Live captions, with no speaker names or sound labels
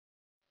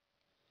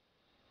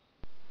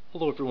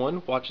Hello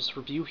everyone, watch this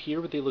review here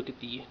where they look at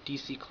the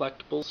DC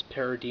Collectibles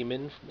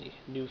Parademon from the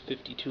New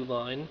 52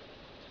 line.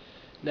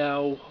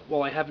 Now,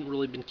 while I haven't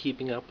really been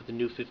keeping up with the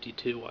New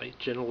 52, I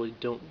generally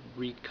don't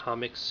read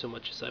comics so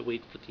much as I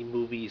wait for the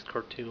movies,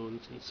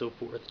 cartoons, and so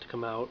forth to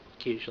come out.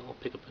 Occasionally I'll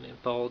pick up an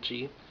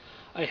anthology.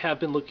 I have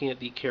been looking at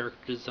the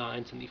character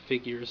designs and the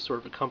figures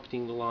sort of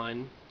accompanying the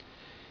line,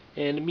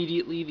 and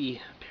immediately the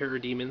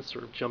Parademon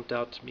sort of jumped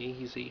out to me.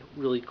 He's a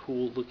really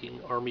cool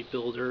looking army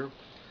builder.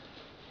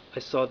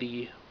 I saw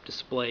the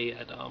display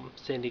at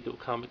San Diego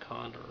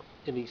Comic-Con, or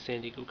any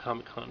San Diego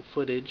Comic-Con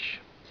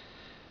footage,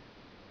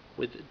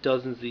 with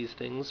dozens of these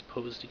things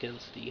posed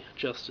against the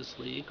Justice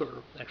League,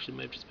 or actually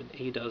might have just been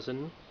a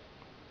dozen.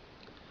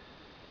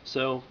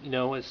 So,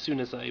 as soon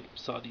as I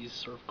saw these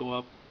sort of go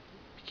up,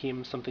 it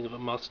became something of a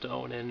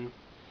must-own, and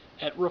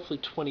at roughly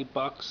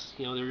 $20,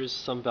 there is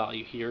some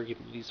value here,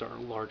 given that these are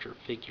larger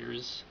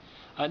figures.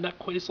 Not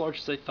quite as large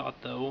as I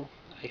thought, though.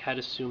 I had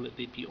assumed that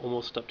they'd be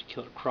almost up to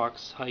Killer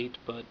Croc's height,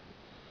 but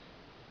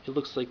it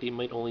looks like they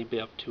might only be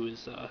up to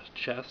his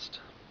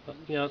chest, but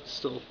it's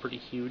still pretty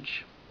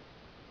huge.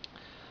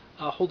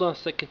 Hold on a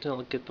second and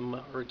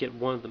I'll get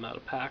one of them out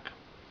of pack.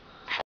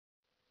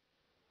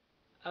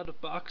 Out of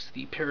box,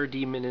 the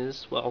Parademon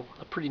is, well,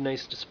 a pretty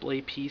nice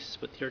display piece,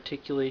 but the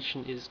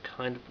articulation is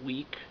kind of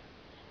weak.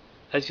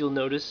 As you'll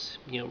notice,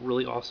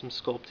 really awesome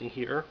sculpting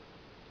here.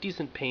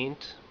 Decent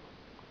paint.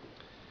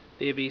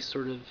 They have a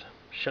sort of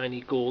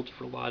shiny gold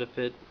for a lot of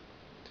it,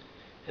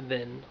 and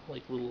then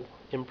like little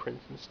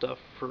imprints and stuff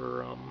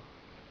for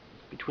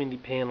between the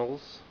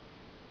panels.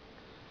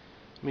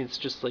 I mean, it's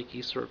just like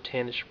a sort of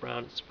tannish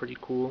brown. It's pretty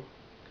cool.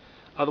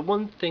 The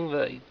one thing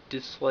that I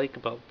dislike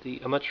about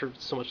I'm not sure if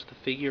it's so much the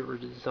figure or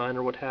the design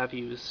or what have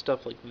you, is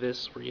stuff like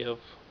this where you have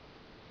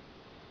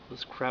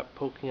this crap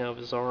poking out of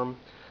his arm.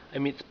 I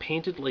mean, it's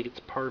painted like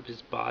it's part of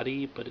his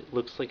body, but it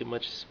looks like it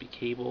might just be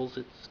cables.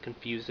 It's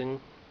confusing.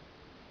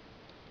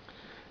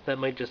 That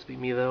might just be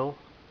me, though.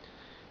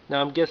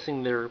 Now, I'm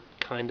guessing they're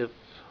kind of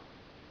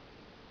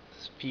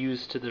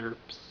fused to their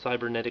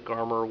cybernetic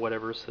armor or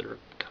whatever, so they're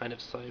kind of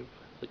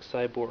like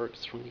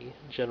cyborgs from the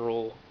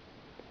general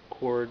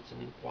cords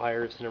and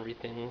wires and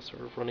everything,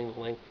 sort of running the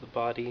length of the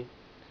body.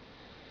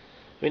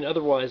 I mean,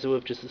 otherwise I would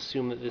have just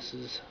assumed that this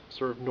is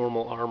sort of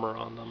normal armor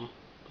on them,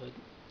 but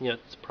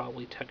it's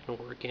probably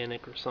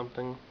techno-organic or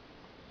something.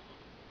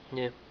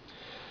 Yeah.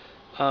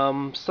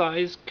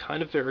 Size,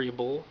 kind of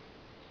variable.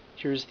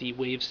 Here's the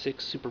Wave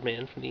 6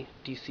 Superman from the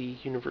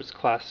DC Universe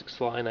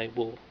Classics line. I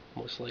will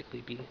most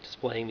likely be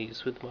displaying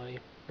these with my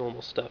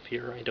normal stuff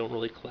here. I don't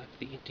really collect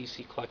the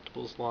DC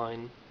Collectibles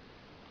line.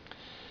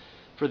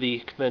 For the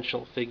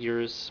conventional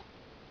figures,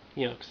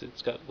 because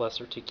it's got less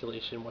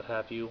articulation, what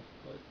have you.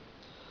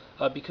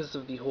 But because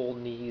of the whole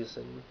knees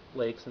and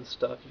legs and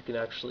stuff, you can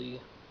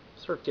actually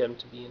sort of get them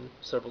to be in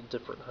several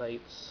different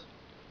heights.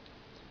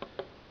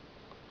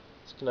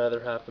 This can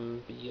either have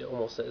them be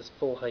almost at his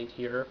full height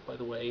here. By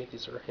the way,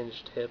 these are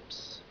hinged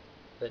hips,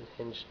 then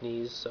hinged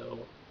knees, so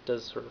it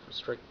does sort of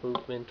restrict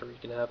movement, or you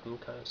can have them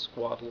kind of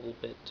squat a little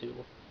bit to,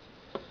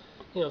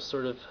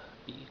 sort of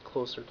be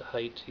closer to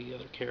height to the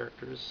other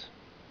characters.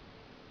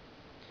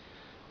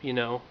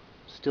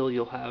 Still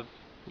you'll have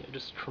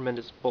just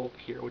tremendous bulk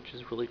here, which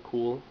is really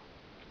cool.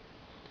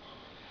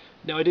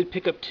 Now, I did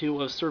pick up two.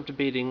 I was sort of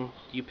debating,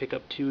 do you pick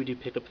up two, do you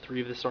pick up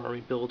three of this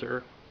army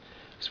builder?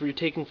 Because when you're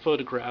taking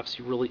photographs,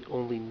 you really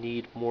only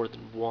need more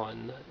than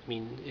one. I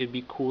mean, it'd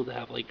be cool to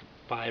have like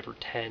 5 or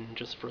 10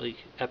 just for like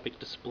epic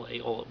display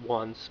all at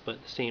once, but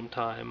at the same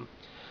time,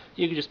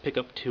 you could just pick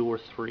up 2 or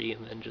 3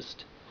 and then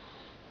just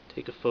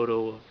take a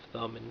photo of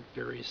them in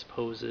various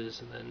poses,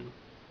 and then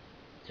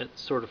it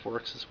sort of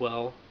works as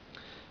well.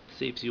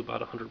 Saves you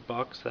about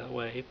 $100 that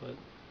way, but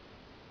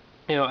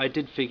I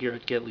did figure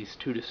I'd get at least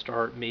 2 to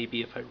start.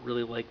 Maybe if I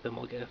really like them,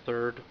 I'll get a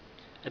third.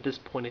 At this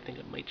point, I think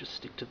I might just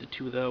stick to the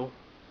 2, though.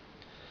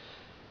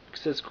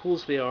 Because as cool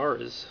as they are,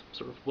 as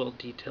sort of well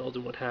detailed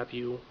and what have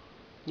you,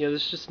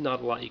 there's just not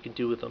a lot you can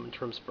do with them in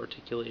terms of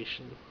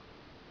articulation.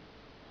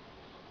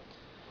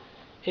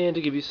 And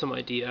to give you some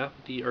idea,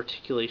 the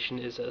articulation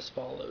is as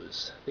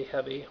follows. They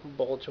have a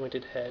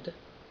ball-jointed head,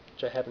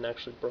 which I haven't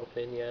actually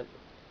broken in yet.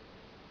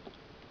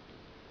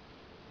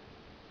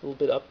 A little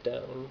bit up,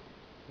 down,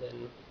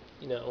 then,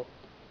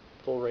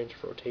 full range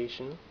of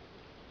rotation.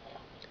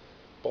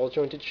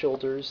 Ball-jointed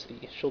shoulders,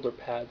 the shoulder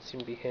pads seem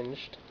to be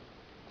hinged,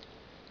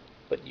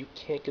 but you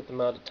can't get them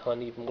out a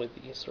ton even with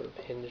the sort of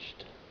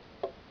hinged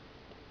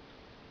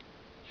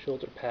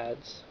shoulder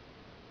pads.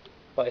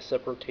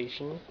 Bicep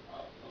rotation,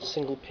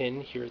 single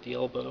pin here at the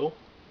elbow,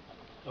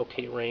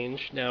 okay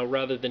range. Now,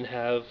 rather than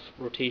have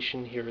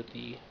rotation here at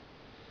the,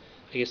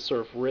 I guess,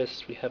 sort of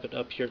wrist, we have it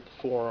up here at the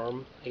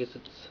forearm. I guess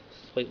it's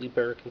slightly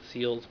better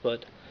concealed,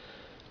 but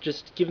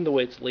just given the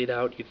way it's laid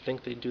out, you'd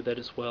think they'd do that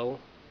as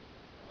well.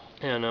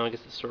 I don't know, I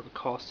guess it's sort of a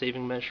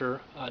cost-saving measure.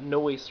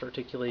 No waist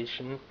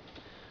articulation,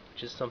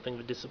 which is something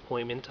of a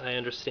disappointment. I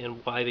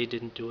understand why they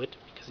didn't do it,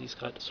 because he's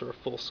got sort of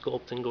full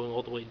sculpting going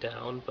all the way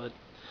down, but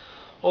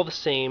all the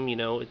same,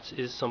 it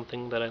is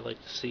something that I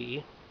like to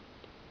see.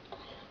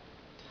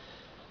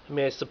 I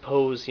mean, I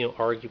suppose,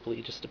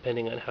 arguably, just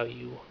depending on how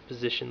you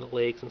position the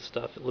legs and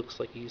stuff, it looks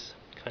like he's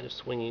kind of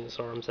swinging his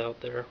arms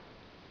out there.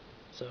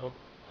 So,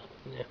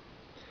 yeah.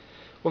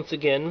 Once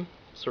again,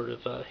 sort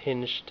of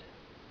hinged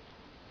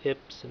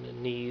hips and the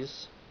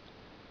knees.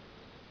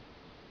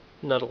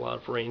 Not a lot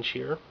of range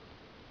here.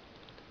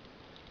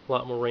 A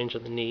lot more range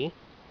on the knee.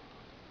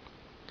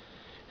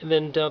 And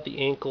then down at the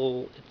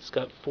ankle, it's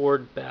got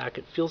forward, back.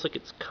 It feels like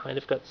it's kind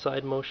of got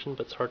side motion,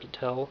 but it's hard to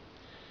tell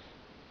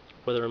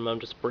whether I'm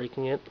just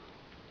breaking it.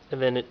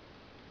 And then it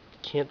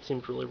can't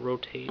seem to really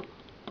rotate.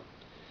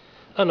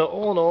 I don't know,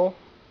 all in all,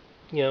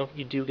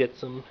 you do get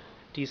some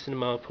decent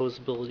amount of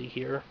posability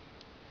here,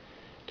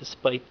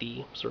 despite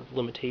the sort of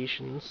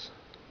limitations.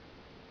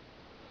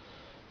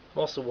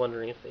 I'm also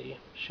wondering if they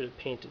should have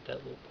painted that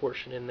little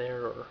portion in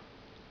there, or,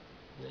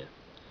 yeah,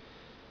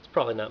 it's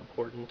probably not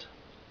important.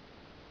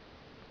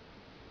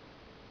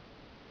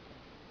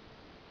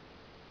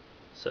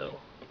 So,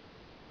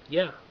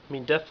 yeah, I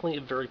mean, definitely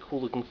a very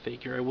cool looking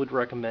figure. I would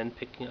recommend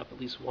picking up at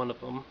least one of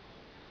them.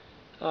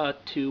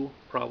 Two,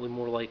 probably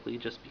more likely,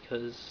 just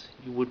because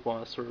you would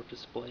want to sort of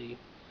display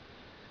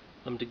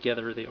them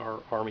together. They are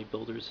army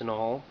builders and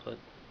all, but,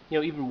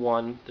 even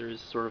one,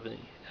 there's sort of an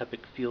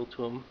epic feel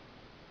to them.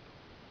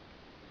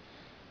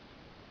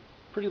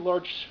 Pretty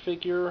large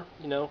figure,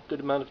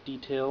 good amount of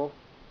detail,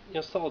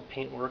 solid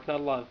paintwork, not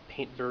a lot of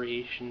paint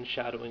variation,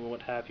 shadowing,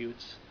 what have you.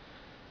 It's,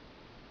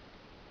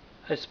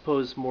 I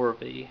suppose, more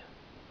of a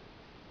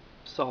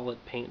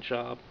solid paint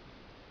job,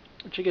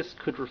 which I guess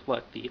could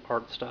reflect the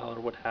art style or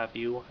what have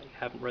you. I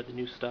haven't read the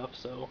new stuff,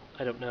 so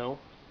I don't know.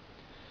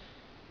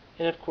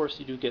 And of course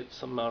you do get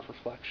some amount of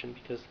reflection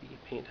because the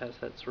paint has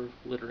that sort of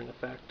glittering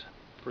effect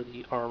for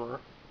the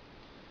armor.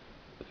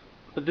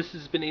 But this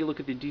has been a look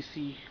at the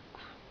DC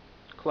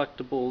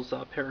Collectibles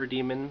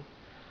Parademon.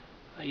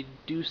 I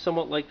do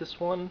somewhat like this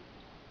one.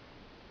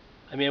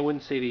 I mean, I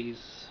wouldn't say that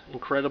he's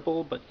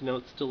incredible, but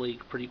it's still a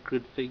pretty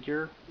good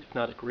figure, if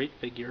not a great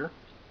figure.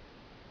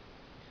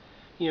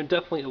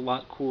 Definitely a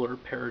lot cooler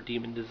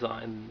Parademon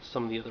design than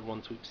some of the other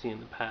ones we've seen in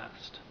the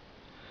past.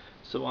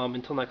 So,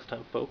 until next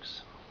time,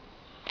 folks.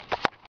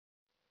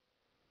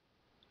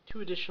 Two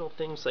additional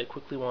things I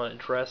quickly want to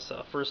address.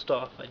 First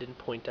off, I didn't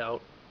point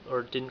out,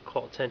 or didn't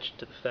call attention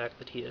to the fact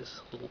that he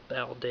has little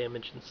battle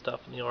damage and stuff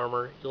in the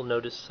armor. You'll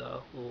notice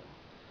little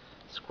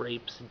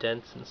scrapes,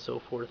 dents, and so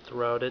forth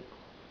throughout it.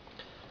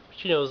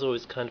 Which, is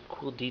always kind of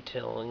cool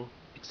detailing,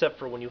 except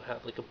for when you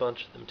have like a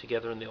bunch of them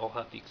together and they all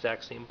have the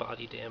exact same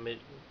body damage,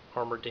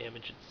 armor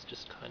damage. It's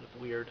just kind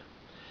of weird.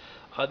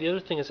 The other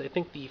thing is I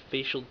think the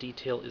facial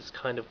detail is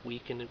kind of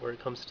weak where it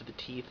comes to the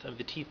teeth.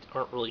 The teeth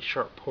aren't really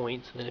sharp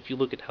points, and then if you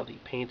look at how the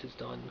paint is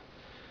done,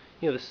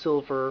 the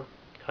silver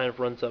kind of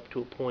runs up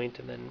to a point,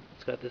 and then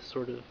it's got this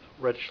sort of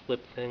reddish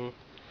lip thing.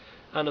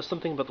 I don't know,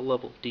 something about the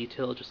level of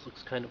detail just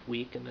looks kind of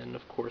weak, and then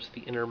of course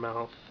the inner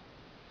mouth.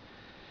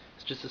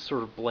 It's just a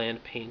sort of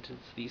bland paint.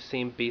 It's the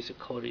same basic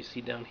color you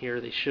see down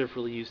here. They should have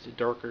really used a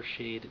darker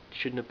shade. It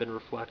shouldn't have been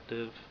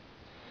reflective.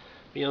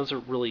 Those are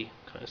really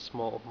kind of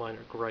small,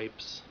 minor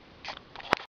gripes.